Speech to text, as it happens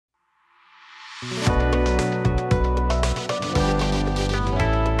Assalamu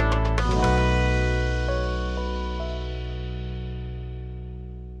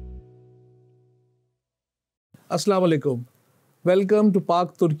alaikum. Welcome to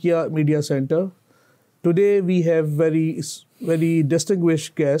Park Turkiya Media Center. Today we have very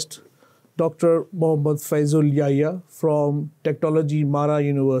distinguished guest, Dr. Mohamad Faizul Yahya from Technology Mara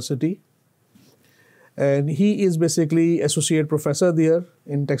University. And he is basically associate professor there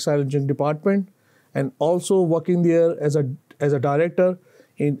in Textile Engineering Department and also working there as a director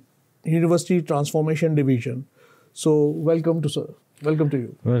in University Transformation Division. So welcome to you.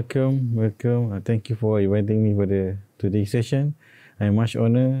 Welcome. Thank you for inviting me for today's session. I'm much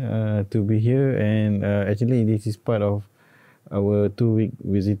honored to be here, and actually this is part of our 2-week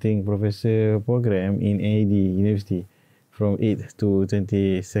visiting professor program in NED University from 8th to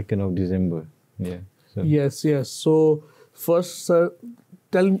 22nd of December. Yeah. So. Yes. So first, sir,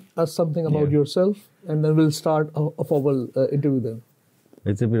 tell us something about yourself, and then we'll start a formal interview then. A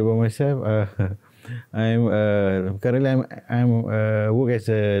little bit about myself. I'm currently work as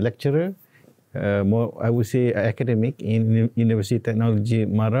a lecturer, more I would say academic in University Technology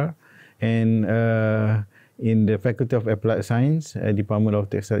Mara, and in the Faculty of Applied Science, Department of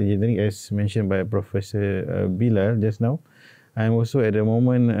Textile Engineering, as mentioned by Professor Bilal just now. I'm also at the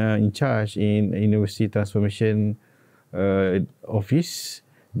moment in charge in University Transformation Office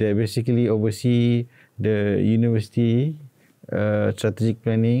that basically oversee the university strategic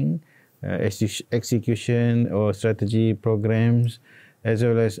planning, execution or strategy programs, as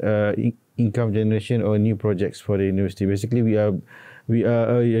well as income generation or new projects for the university. Basically, we are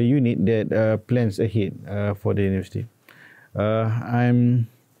a unit that plans ahead for the university.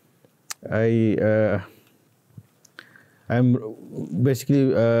 I'm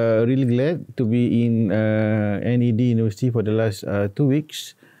basically really glad to be in NED University for the last 2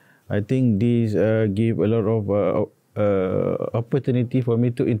 weeks. I think this give a lot of opportunity for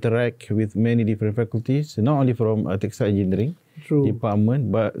me to interact with many different faculties, not only from Textile Engineering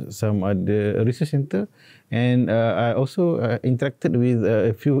Department, but some other research center, and I also interacted with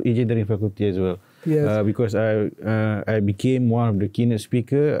a few engineering faculty as well. Yes. Because I became one of the keynote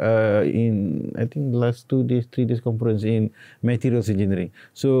speaker in I think the last 3 days conference in materials engineering.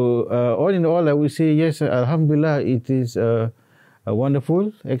 So all in all, I would say yes, Alhamdulillah, it is a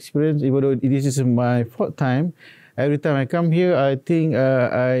wonderful experience. Even though this is my 4th time. Every time I come here, I think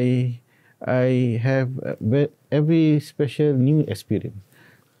I have every special new experience.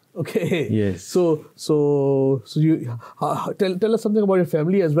 Okay. Yes. So you tell us something about your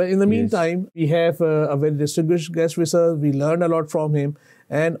family as well. In the meantime, we have a very distinguished guest with us. We learned a lot from him,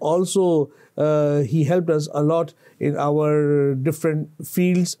 and also he helped us a lot in our different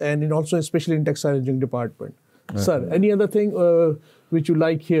fields, and also especially in Textile Engineering Department. Sir, any other thing which you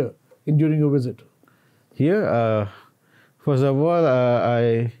like here during your visit? Here, first of all,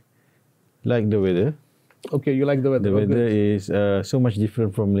 I like the weather. Okay, you like the weather. The weather is so much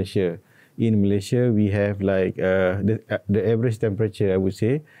different from Malaysia. In Malaysia, we have like the average temperature, I would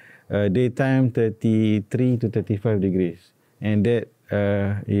say, daytime 33 to 35 degrees. And that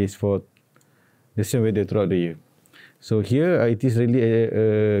is for the same weather throughout the year. So here, it is really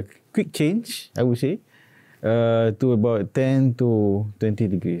a quick change, I would say, to about 10 to 20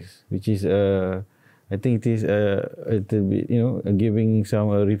 degrees, which is I think it is a little bit, giving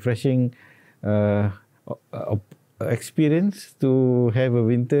some refreshing experience to have a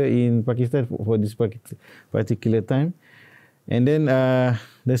winter in Pakistan for this particular time. And then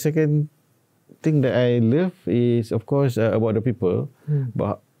the second thing that I love is, of course, about the people,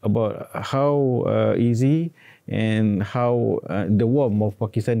 about how easy and how the warmth of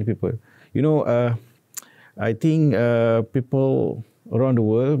Pakistani people. I think people around the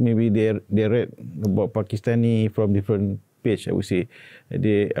world, maybe they read about Pakistani from different page, I would say.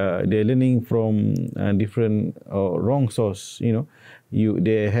 They're learning from different wrong source.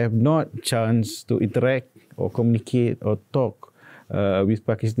 They have not chance to interact or communicate or talk with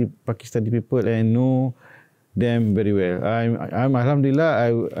Pakistani people and know them very well. I'm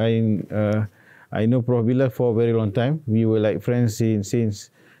Alhamdulillah, I know Prof. Bilal for a very long time. We were like friends since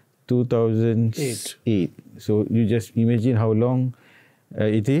 2008. So you just imagine how long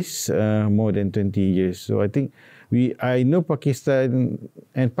it is, more than 20 years. So I think I know Pakistan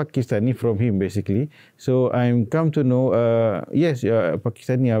and Pakistani from him basically. So I'm come to know, yes,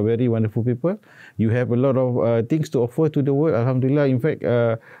 Pakistani are very wonderful people. You have a lot of things to offer to the world, Alhamdulillah. In fact,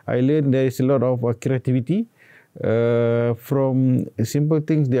 I learned there is a lot of creativity. From simple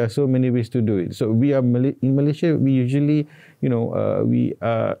things, there are so many ways to do it. So we are in Malaysia, we usually, we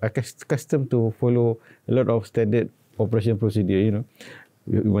are accustomed to follow a lot of standard operation procedure,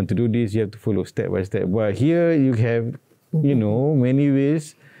 you want to do this, you have to follow step by step. But here you have, many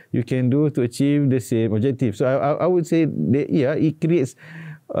ways you can do to achieve the same objective. So I would say that, it creates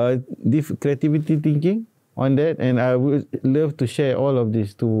creativity thinking on that, and I would love to share all of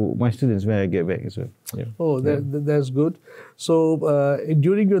this to my students when I get back as well. Yeah. Oh, that's good. So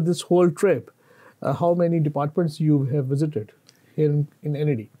during this whole trip, how many departments you have visited here in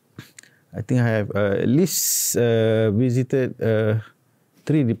NED? I think I have at least visited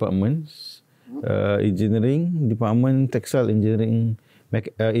 3 departments. Engineering department, textile engineering,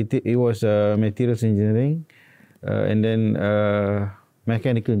 it was materials engineering, and then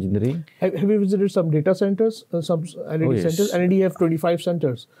mechanical engineering. Have you visited some data centers, some NED centers? NED have 25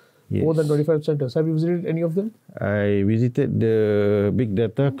 centers, more than 25 centers. Have you visited any of them? I visited the Big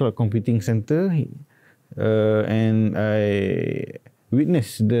Data Cloud Computing Center, and I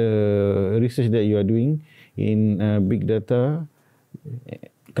witnessed the research that you are doing in Big Data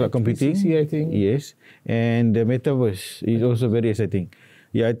Cloud Computing. I think. Yes, and the Metaverse is also very exciting.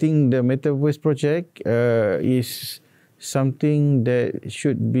 Yeah, I think the Metaverse project is something that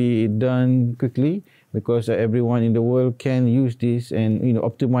should be done quickly, because everyone in the world can use this and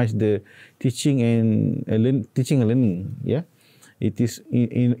optimize the teaching and learning. Yeah, it is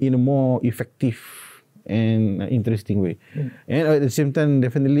in a more effective and interesting way, and at the same time,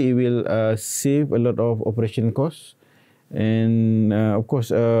 definitely it will save a lot of operation costs. And of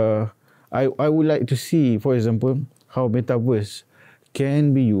course, I would like to see, for example, how Metaverse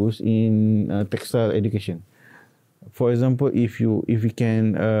can be used in textile education. For example, if you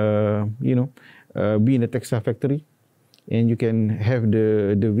can be in a textile factory, and you can have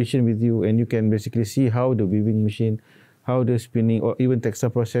the vision with you, and you can basically see how the weaving machine, how the spinning, or even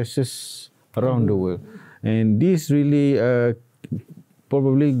textile processes around the world. And this really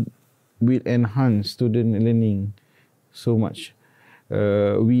probably will enhance student learning so much.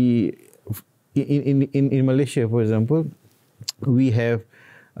 We in Malaysia, for example, we have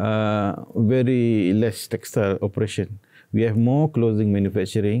very less textile operation. We have more clothing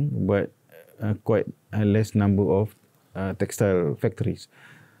manufacturing, but quite a less number of textile factories.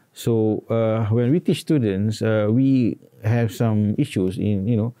 So when we teach students, we have some issues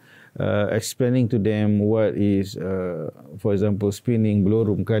in explaining to them what is, for example, spinning, blow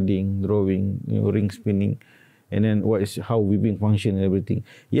room, carding, drawing, ring spinning, and then what is how weaving function and everything.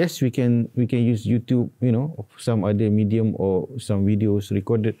 Yes, we can use YouTube, some other medium or some videos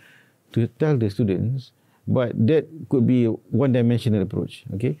recorded to tell the students, but that could be one-dimensional approach.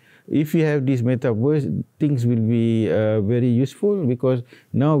 Okay, if you have this metaverse, things will be very useful, because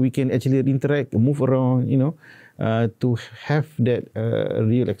now we can actually interact, move around, to have that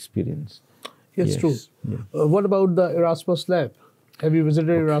real experience. Yes, true. Yeah. What about the Erasmus Lab? Have you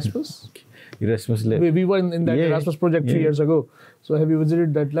visited Erasmus? Okay. Erasmus Lab. We were in that Erasmus project 3 years ago. So have you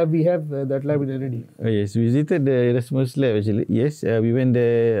visited that lab? We have that lab in NED. Yes, we visited the Erasmus Lab actually. Yes, we went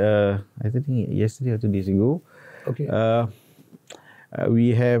there, I think yesterday or 2 days ago. Okay.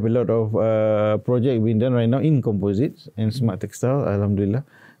 We have a lot of project being done right now in composites and smart textile, alhamdulillah.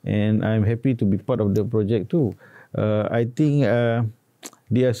 And I'm happy to be part of the project too. I think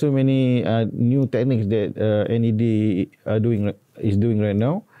there are so many new techniques that NED is doing right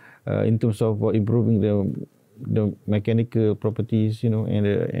now in terms of improving the mechanical properties, and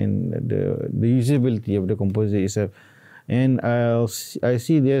the usability of the composite itself. And I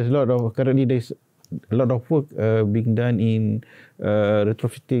see there's currently there's a lot of work being done in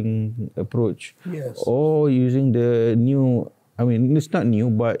retrofitting approach. Yes. Or using the new, I mean, it's not new,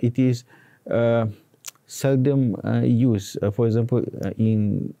 but it is seldom used. For example,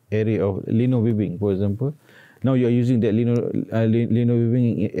 in area of lino weaving, for example. Now you are using that lino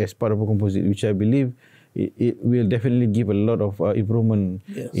weaving as part of a composite, which I believe it will definitely give a lot of improvement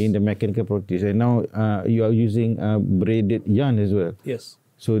in the mechanical properties. And now you are using braided yarn as well. Yes.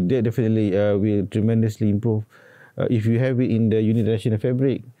 So that definitely will tremendously improve. If you have it in the unidirectional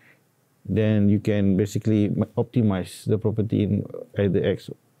fabric, then you can basically optimize the property in either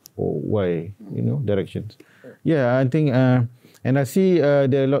X or Y, directions. Yeah, I think, and I see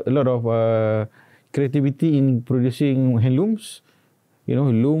there are a lot of creativity in producing handlooms,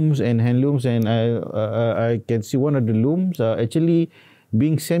 looms and handlooms, and I can see one of the looms actually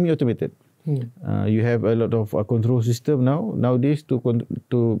being semi-automated. You have a lot of control system nowadays to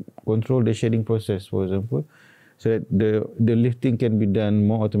control the shading process, for example, so that the lifting can be done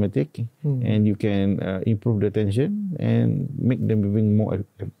more automatic, and you can improve the tension and make them moving more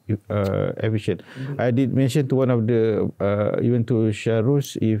efficient. I did mention to one of the even to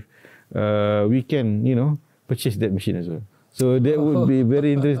Sharus, if we can purchase that machine as well. So that would be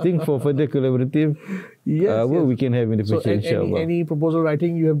very interesting for further collaborative work we can have in the future, inshallah. Any proposal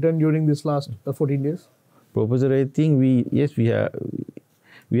writing you have done during this last 14 days? Proposal writing, we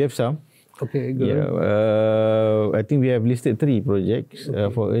have some. Okay, good. Yeah, I think we have listed 3 projects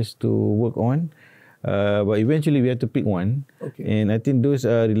for us to work on. But eventually we have to pick one. Okay. And I think those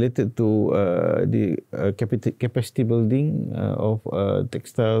are related to the capacity building of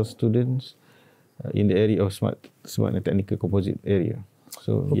textile students in the area of smart and technical composite area.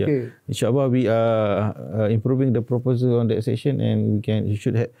 So yeah, inshallah we are improving the proposal on that section, and we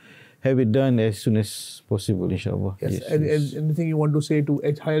should have it done as soon as possible, inshallah. Yes. Anything you want to say to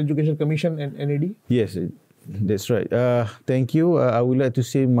Higher Education Commission and NED? Yes, that's right. Thank you. I would like to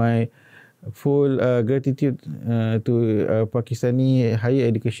say my full gratitude to Pakistani Higher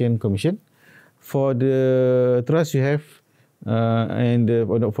Education Commission for the trust you have and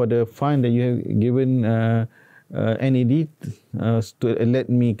for the fund that you have given NED to let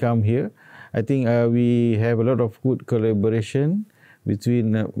me come here. I think we have a lot of good collaboration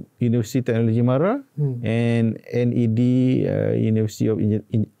between University Technology Mara and NED University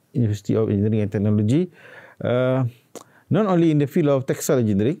of Engineering and Technology. Not only in the field of textile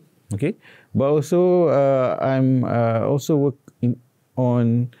engineering, okay, but also I'm also working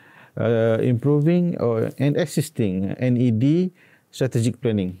on improving and assisting NED strategic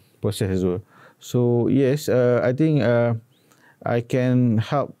planning process as well. So yes, I think I can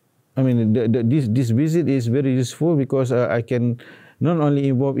help. I mean, this visit is very useful because I can not only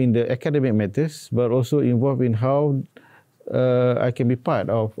involve in the academic matters, but also involved in how I can be part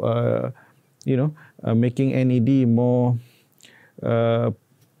of, making NED more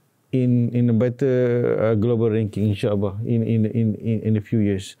in a better global ranking, inshallah, in a few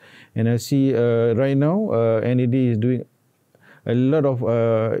years. And I see right now NED is doing a lot of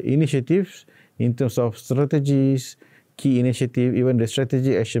initiatives in terms of strategies, key initiative, even the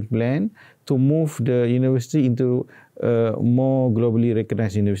strategic action plan to move the university into a more globally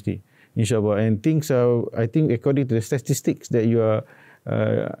recognized university, inshallah. And things are, I think, according to the statistics that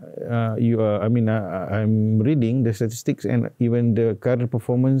I'm reading the statistics and even the current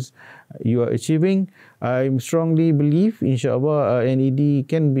performance you are achieving. I strongly believe, inshallah, NED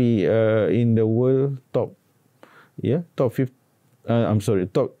can be in the world top 50.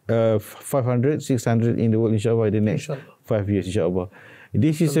 Top 500, 600 in the world, inshallah, in the next 5 years, inshallah.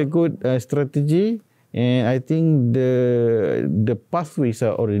 This is a good strategy, and I think the pathways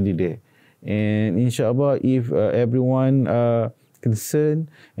are already there. And inshallah, if everyone concerned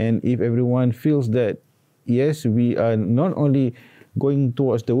and if everyone feels that, yes, we are not only going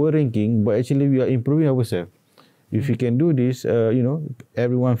towards the world ranking, but actually we are improving ourselves. If we can do this,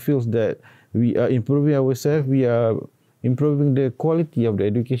 everyone feels that we are improving ourselves, we are improving the quality of the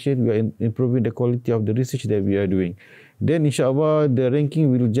education, we are improving the quality of the research that we are doing. Then inshallah the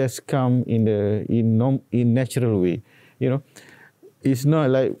ranking will just come in natural way. It's not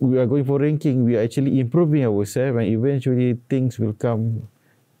like we are going for ranking, we are actually improving ourselves, and eventually things will come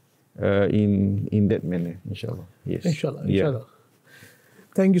in that manner, inshallah. Yes. Inshallah.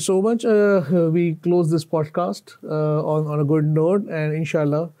 Thank you so much. We close this podcast on a good note, and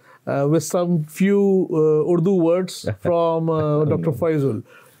inshallah with some few Urdu words from Dr. Faizul.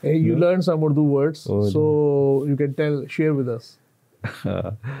 You learned some Urdu words, so you can share with us.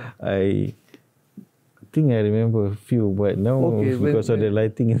 I think I remember a few, but now because of the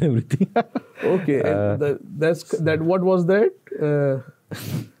lighting and everything. Okay, what was that?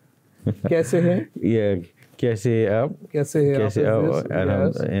 Kaise hai? Yeah, kaise up?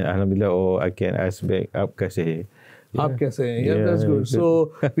 Alhamdulillah, or I can ask back, up kaise hai? Aap kaise hain? Yeah, that's good.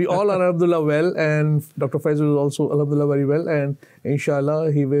 So we all are alhamdulillah well, and Dr. Faizul is also alhamdulillah very well, and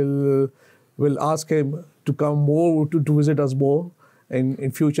inshallah he will ask him to come more to visit us more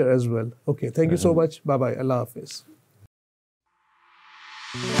in future as well. Okay, thank you so much. Bye bye. Allah Hafiz.